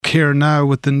here now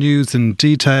with the news in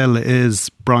detail is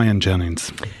Brian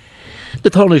Jennings. The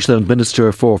Taoiseach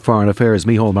Minister for Foreign Affairs,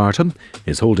 Micheál Martin,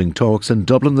 is holding talks in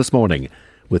Dublin this morning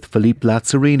with Philippe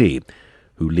Lazzarini,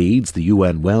 who leads the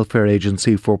UN Welfare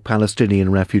Agency for Palestinian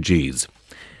Refugees.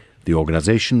 The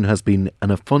organisation has been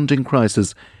in a funding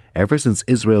crisis ever since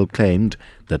Israel claimed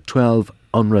that 12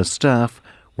 UNRWA staff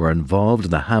were involved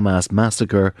in the Hamas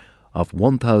massacre of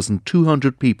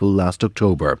 1,200 people last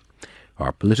October.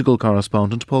 Our political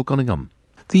correspondent, Paul Cunningham.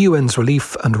 The UN's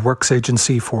Relief and Works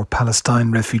Agency for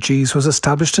Palestine Refugees was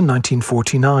established in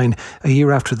 1949, a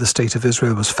year after the State of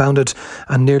Israel was founded,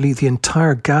 and nearly the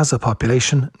entire Gaza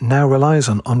population now relies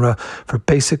on UNRWA for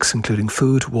basics including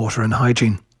food, water and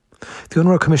hygiene. The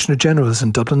UNRWA Commissioner General is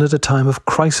in Dublin at a time of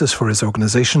crisis for his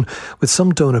organisation, with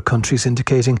some donor countries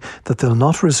indicating that they'll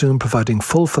not resume providing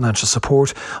full financial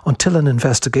support until an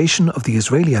investigation of the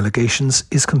Israeli allegations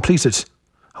is completed.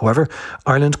 However,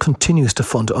 Ireland continues to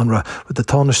fund UNRWA, with the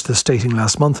Taoiseach stating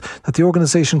last month that the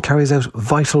organisation carries out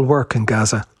vital work in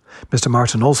Gaza. Mr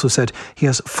Martin also said he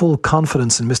has full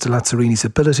confidence in Mr Lazzarini's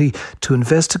ability to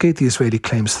investigate the Israeli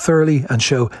claims thoroughly and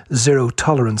show zero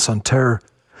tolerance on terror.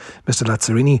 Mr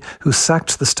Lazzarini, who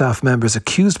sacked the staff members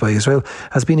accused by Israel,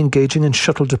 has been engaging in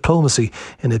shuttle diplomacy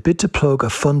in a bid to plug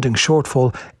a funding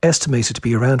shortfall estimated to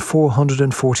be around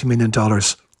 $440 million.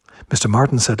 Mr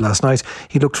Martin said last night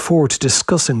he looked forward to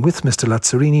discussing with Mr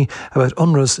Lazzarini about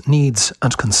UNRWA's needs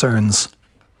and concerns.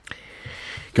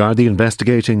 Gardaí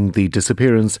investigating the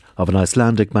disappearance of an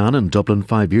Icelandic man in Dublin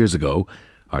 5 years ago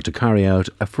are to carry out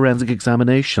a forensic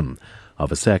examination of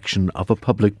a section of a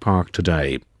public park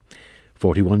today.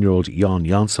 41-year-old Jan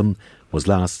Jansson was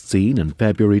last seen in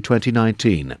February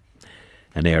 2019.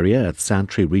 An area at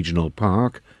Santry Regional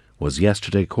Park was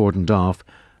yesterday cordoned off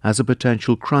as a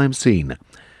potential crime scene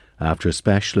after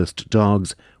specialist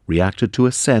dogs reacted to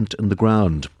a scent in the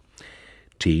ground.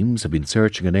 Teams have been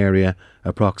searching an area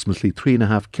approximately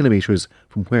 3.5 kilometres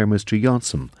from where Mr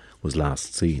Jansson was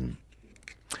last seen.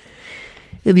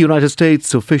 In the United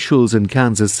States, officials in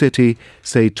Kansas City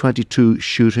say 22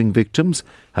 shooting victims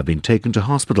have been taken to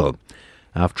hospital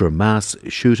after a mass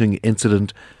shooting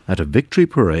incident at a victory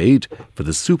parade for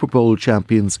the Super Bowl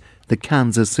champions, the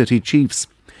Kansas City Chiefs.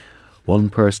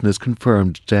 One person is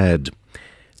confirmed dead.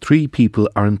 3 people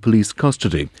are in police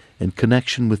custody in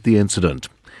connection with the incident.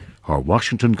 Our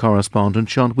Washington correspondent,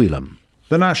 Sean Whelan.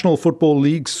 The National Football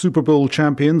League's Super Bowl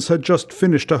champions had just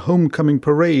finished a homecoming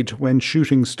parade when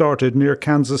shooting started near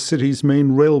Kansas City's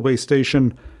main railway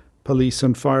station. Police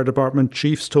and fire department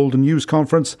chiefs told a news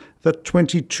conference that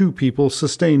 22 people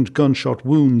sustained gunshot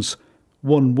wounds.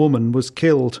 1 woman was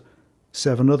killed.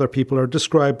 7 other people are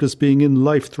described as being in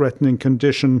life-threatening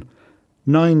condition.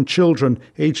 9 children,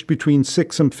 aged between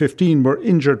 6 and 15, were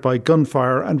injured by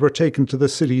gunfire and were taken to the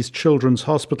city's children's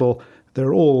hospital.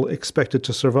 They're all expected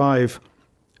to survive.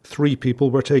 3 people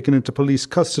were taken into police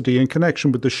custody in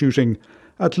connection with the shooting.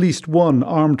 At least 1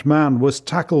 armed man was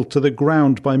tackled to the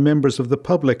ground by members of the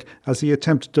public as he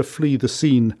attempted to flee the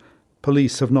scene.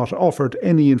 Police have not offered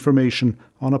any information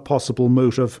on a possible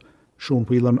motive. Sean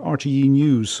Whelan, RTE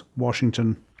News,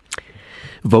 Washington.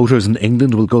 Voters in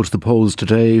England will go to the polls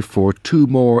today for 2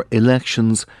 more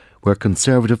elections where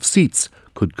Conservative seats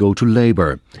could go to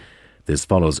Labour. This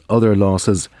follows other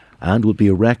losses and will be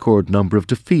a record number of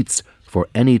defeats for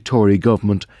any Tory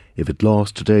government if it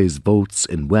lost today's votes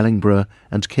in Wellingborough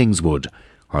and Kingswood.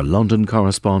 Our London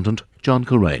correspondent, John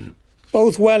Kilrain.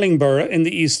 Both Wellingborough in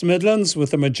the East Midlands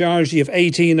with a majority of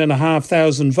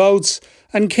 18,500 votes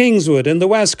and Kingswood in the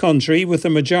West Country with a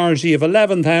majority of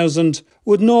 11,000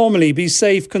 would normally be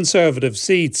safe Conservative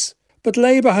seats. But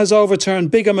Labour has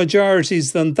overturned bigger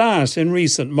majorities than that in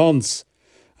recent months.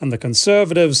 And the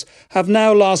Conservatives have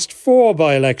now lost 4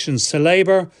 by-elections to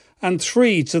Labour and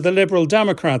 3 to the Liberal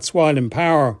Democrats while in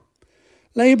power.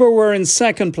 Labour were in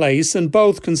second place in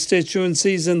both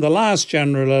constituencies in the last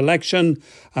general election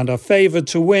and are favoured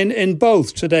to win in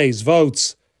both today's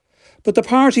votes. But the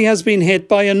party has been hit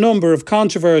by a number of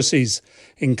controversies,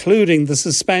 including the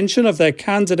suspension of their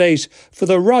candidate for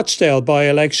the Rochdale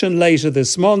by-election later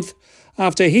this month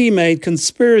after he made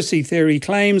conspiracy theory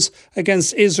claims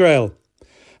against Israel.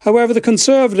 However, the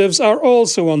Conservatives are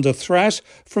also under threat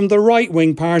from the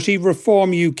right-wing party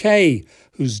Reform UK,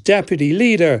 whose deputy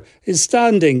leader is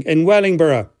standing in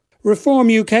Wellingborough. Reform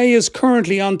UK is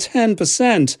currently on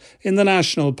 10% in the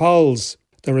national polls.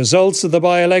 The results of the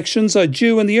by-elections are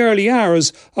due in the early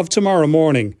hours of tomorrow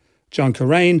morning. John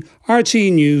Kilrain,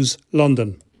 RTE News,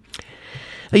 London.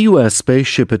 A US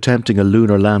spaceship attempting a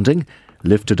lunar landing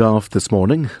lifted off this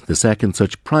morning, the second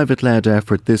such private-led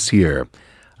effort this year,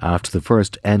 after the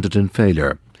first ended in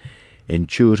failure.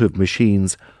 Intuitive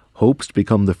Machines hopes to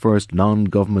become the first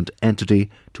non-government entity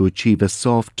to achieve a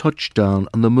soft touchdown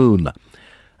on the moon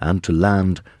and to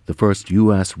land the first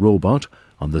US robot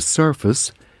on the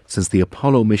surface since the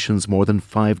Apollo missions more than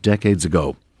 5 decades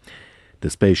ago.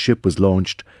 The spaceship was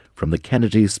launched from the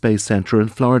Kennedy Space Center in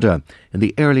Florida in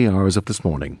the early hours of this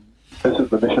morning. This is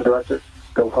the mission director.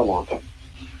 Go for launch.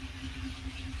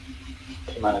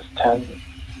 T-minus 10,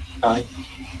 9,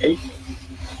 8,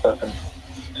 7,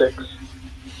 6,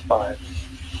 5,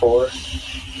 4,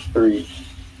 3,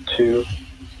 2,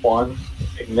 1.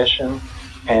 Ignition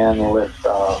and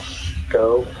liftoff.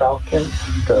 Go Falcon.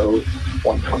 Go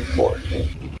 124.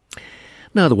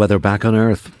 Now the weather back on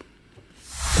Earth.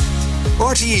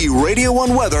 RTE Radio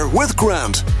 1 weather with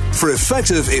Grant. For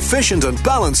effective, efficient and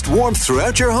balanced warmth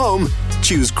throughout your home,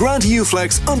 choose Grant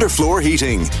U-Flex underfloor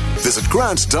heating. Visit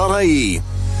grant.ie.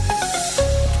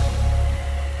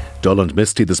 Dull and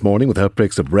misty this morning with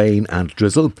outbreaks of rain and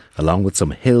drizzle, along with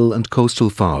some hill and coastal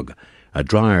fog. A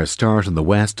drier start in the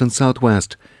west and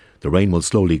southwest. The rain will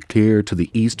slowly clear to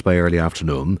the east by early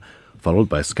afternoon, followed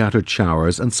by scattered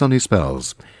showers and sunny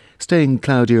spells. Staying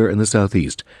cloudier in the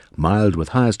southeast, mild with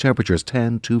highest temperatures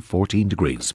 10 to 14 degrees.